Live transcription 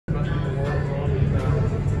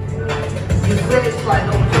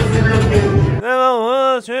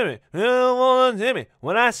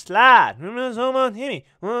when I slide.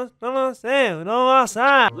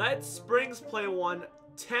 Let Springs play one.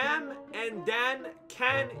 Tem and then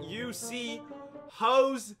can you see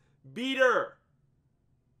Hose Beater?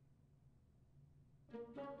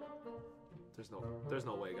 There's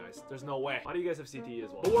no way, guys. There's no way. Why do you guys have CTE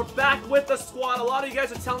as well? But we're back with the squad. A lot of you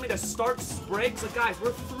guys are telling me to start Springs. Like, guys,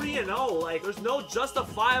 we're 3-0. Like, there's no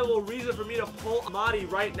justifiable reason for me to pull Amadi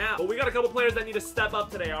right now. But we got a couple players that need to step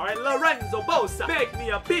up today, all right? Lorenzo Bosa, make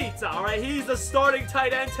me a pizza, all right? He's the starting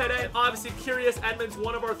tight end today. And obviously, Curious Edmonds,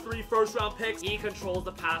 one of our 3 first-round picks. He controls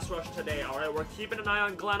the pass rush today, all right? We're keeping an eye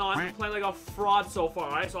on Glennon. He's playing like a fraud so far,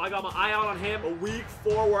 all right? So I got my eye out on him. Week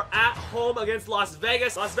 4, we're at home against Las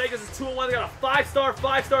Vegas. Las Vegas is 2-1. They got a 5-star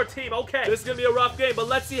team. Okay, this is gonna be a rough game, but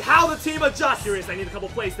let's see how the team adjusts. Curious, I need a couple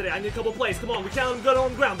plays today. I need a couple plays. Come on, we can't let them go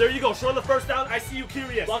on the ground. There you go. Short the first down. I see you,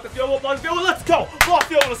 Curious. Block the field goal. Block the field goal. Let's go. Block the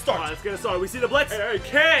field goal to start. All right, let's get it started. We see the blitz. Hey,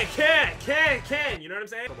 can. You know what I'm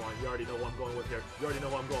saying? Come on, you already know who I'm going with here. You already know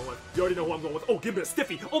who I'm going with. You already know who I'm going with. Oh, give me a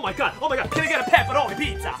stiffy. Oh my god. Can I get a pepperoni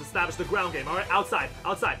pizza? Let's establish the ground game. All right, outside.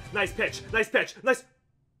 Nice pitch.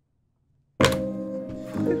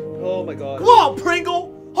 Oh my god. Come on,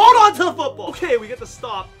 Pringle. Hold on to the football. Okay, we get the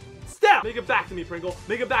stop. Step. Make it back to me, Pringle.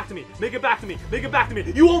 Make it back to me.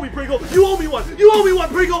 You owe me, Pringle. You owe me one,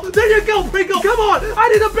 Pringle. There you go, Pringle. Come on. I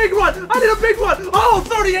need a big run. Oh,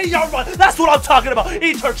 38-yard run. That's what I'm talking about.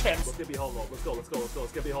 Eat her chips. Let's get B-Hall involved. Let's go.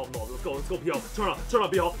 Let's get B-Hall involved. Let's go, B-Hall. Turn on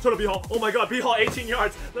B-Hall. Oh my god, B-Hall, 18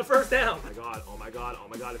 yards. The first down. Oh my god.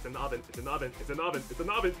 It's an oven.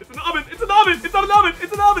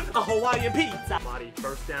 A Hawaiian pizza. Amadi,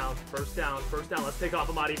 first down. Let's take off,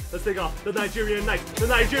 Amadi. Let's take off. The Nigerian Knight.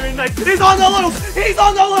 He's on the loose. He's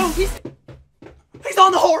on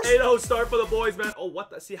the horse. 8-0 start for the boys, man. Oh, what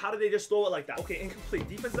the? See, how did they just throw it like that? Okay, incomplete.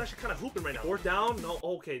 Defense is actually kind of hooping right now. 4th down? No.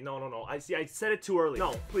 Okay, no. I see. I said it too early.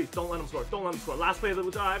 No, please, don't let him score. Last play of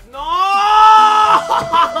the drive. No!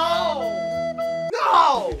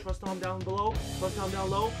 Okay, trust him down below. Trust him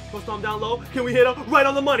down low. Can we hit him? Right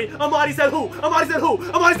on the money. Amadi said who?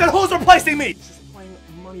 Who's replacing me?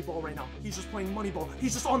 Moneyball right now. He's just playing Moneyball.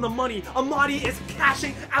 He's just on the money. Amadi is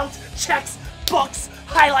cashing out checks, bucks,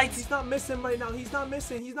 highlights. He's not missing right now. He's not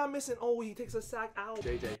missing. Oh, he takes a sack out.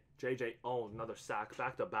 JJ. Oh, another sack.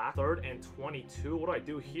 Back to back. 3rd and 22. What do I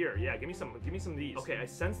do here? Yeah, give me some of these. Okay, I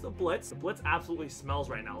sense the blitz. The blitz absolutely smells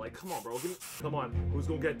right now. Like, come on, bro. Come on. Who's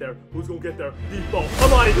gonna get there? Deep ball.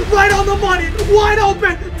 Amadi, right on the money. Wide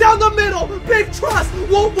open. Down the middle. Big trust.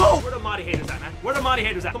 Whoa. Where the Amadi haters at, man?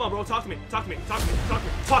 Come on, bro. Talk to me.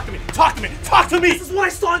 This is what I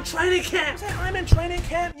saw in training camp. I'm in training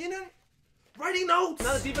camp, you know? Writing notes.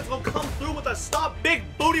 Now the defense gonna come through with a stop. Big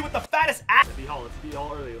booty with the fattest ass. Let's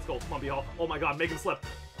B-Hall early. Let's go. Come on, B-Hall. Oh my god, make him slip.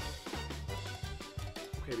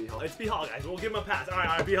 Okay, B-Hall. It's B-Hall, guys. We'll give him a pass. All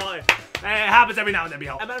right, B-Hall. Hey, it happens every now and then,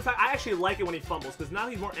 B-Hall. As a matter of fact, I actually like it when he fumbles because now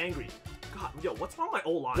he's more angry. God, yo, what's wrong with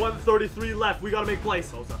my O-line? 1:33 left. We gotta make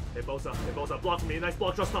plays. Bosa. Block for me. Nice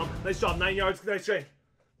block. Trust Tom. Nice job. 9 yards. Nice train.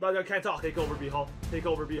 But I can't talk. Take over, B-Hall.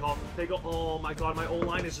 Oh my god, my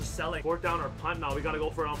O-line is just selling. 4th down or punt now. We gotta go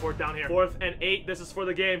for it on 4th down here. 4th and 8. This is for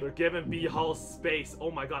the game. They're giving B-Hall space. Oh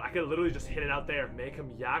my god, I could literally just hit it out there. Make him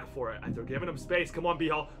yak for it. They're giving him space. Come on,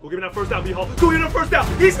 B-Hall. Go give me that first down, B-Hall.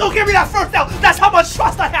 He's gonna give me that first down. That's how much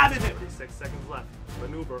trust I have in him. 6 seconds left.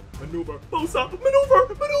 Maneuver. Bosa. Maneuver.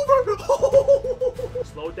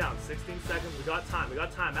 Slow it down. 16 seconds. We got time.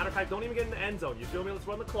 Matter of fact, don't even get in the end zone. You feel me? Let's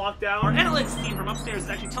run the clock down. Our analytics team from upstairs is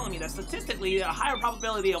actually telling me that statistically a higher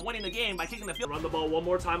probability of winning the game by kicking the field. Run the ball one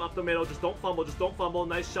more time up the middle. Just don't fumble.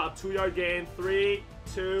 Nice shot. 2-yard gain. 3,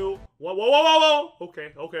 2, 1. Whoa.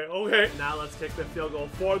 Okay. Now let's kick the field goal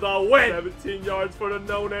for the win. 17 yards for the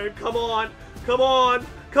no-name. Come on.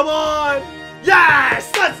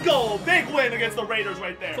 Yes! Let's go! Big win against the Raiders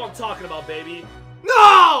right there. That's what I'm talking about, baby.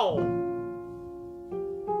 No!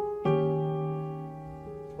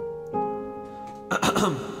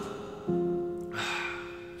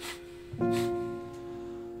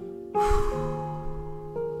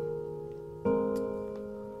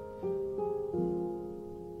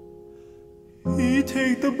 He'd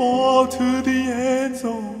take the ball to the end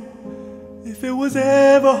zone if it was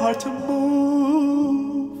ever hard to move.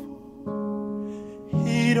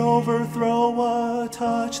 He'd overthrow a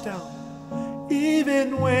touchdown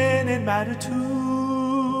even when it mattered too.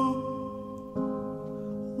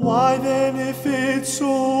 Why then, if it's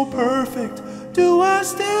so perfect, do I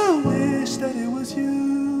still wish that it was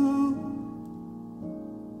you?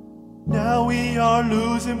 Now we are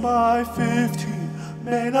losing by 15.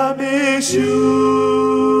 Man, I miss you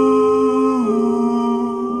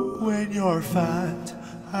when you're fat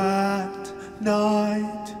at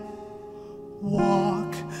night.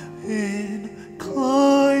 Walk and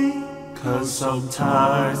climb. 'Cause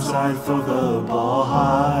sometimes I throw the ball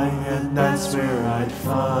high, and that's where I'd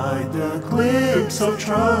find a glimpse of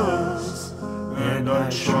trust. And I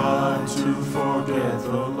try to forget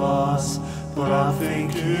the loss, but I'm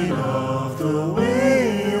thinking of the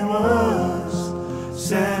way it was.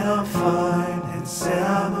 Said I'm fine and said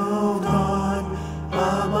I moved on.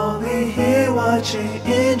 I'm only here watching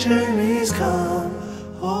injuries come,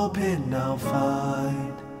 hoping I'll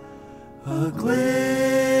find a glimpse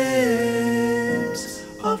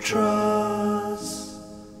of trust.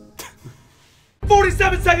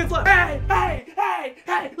 47 seconds left. Hey,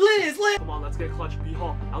 Liz. Come on, let's get clutch.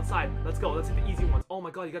 B-Hall, outside. Let's go. Let's hit the easy ones. Oh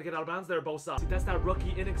my god, you gotta get out of bounds there, Bosa. See, that's that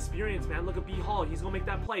rookie inexperience, man. Look at B-Hall. He's gonna make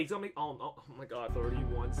that play. He's gonna make. Oh my god,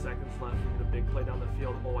 31 seconds left. The big play down the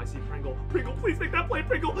field. Oh, I see Pringle. Pringle, please make that play,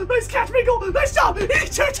 Pringle. Nice catch, Pringle. Nice job.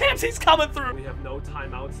 He's 2 champs. He's coming through. We have no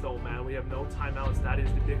timeouts, though, man. We have no timeouts. That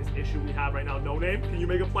is the biggest issue we have right now. No Name, can you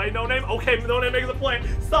make a play? No Name. Okay, No Name makes a play.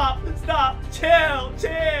 Stop. Chill.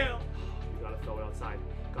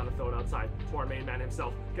 Gotta throw it outside to our main man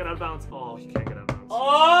himself. Get out of bounds. Oh, he can't get out of bounds.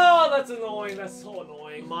 Oh, that's annoying. That's so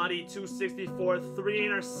annoying. Madi, 264, 3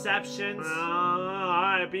 interceptions.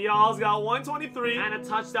 Alright, B-Hall's got 123 and a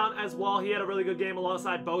touchdown as well. He had a really good game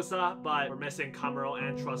alongside Bosa, but we're missing Camaro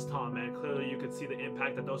and Trust Tom, man. Clearly, you can see the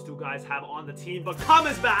impact that those two guys have on the team. But Cum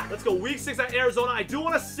is back. Let's go week 6 at Arizona. I do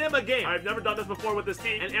want to sim a game. I've never done this before with this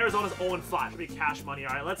team, and Arizona's 0-5. Should be cash money.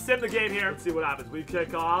 Alright, let's sim the game here. Let's see what happens. We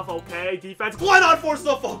kick off. Okay, defense. Why not force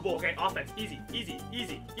the fumble? Okay, offense. Easy.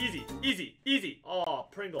 Oh,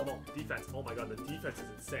 Pringle. No, defense. Oh my god, the defense is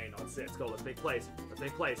insane. Let's go. Let's make plays.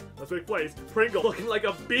 Pringle looking like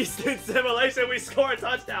a beast in simulation. We score a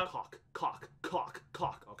touchdown. Cock.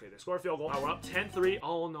 Okay, they score a field goal. We're up 10-3.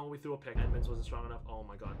 Oh no, we threw a pick. Edmonds wasn't strong enough. Oh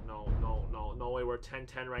my god. No way. We're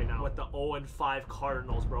 10-10 right now with the 0-5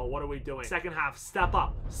 Cardinals, bro. What are we doing? Second half, step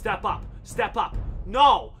up.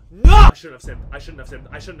 No! I shouldn't have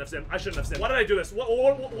simmed. Why did I do this? What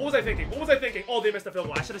was I thinking? Oh, they missed the field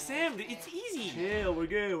goal. I should have simmed. It's easy. Chill, we're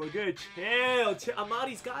good. Chill.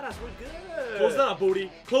 Amadi's got us. We're good. Close it up,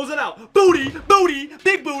 booty. Close it out. Booty.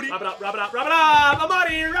 Big booty. Wrap it up.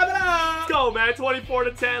 Amadi, wrap it up. Let's go, man.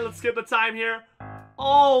 24-10. Let's skip the time here.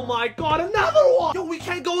 Oh my god, another one. Yo, we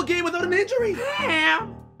can't go a game without an injury.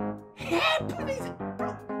 Ham, please,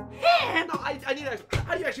 bro. Ham. No, I need to.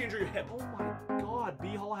 How do you actually injure your hip? Oh my god,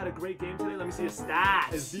 B-Hall had a great game today. Let me see his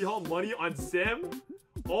stats. Is B-Hall money on sim?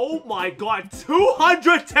 Oh my god,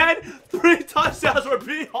 210, 3 touchdowns for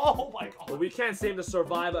B-Hall. Oh my god. But we can't seem to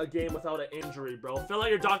survive a game without an injury, bro. Fill out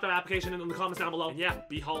your doctor application in the comments down below. And yeah,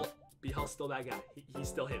 B-Hall's still that guy. He's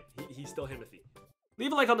still him. He's still Timothy.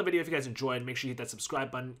 Leave a like on the video if you guys enjoyed. Make sure you hit that subscribe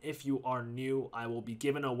button. If you are new, I will be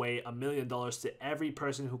giving away $1 million to every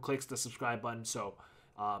person who clicks the subscribe button. So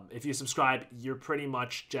if you subscribe, you're pretty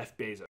much Jeff Bezos.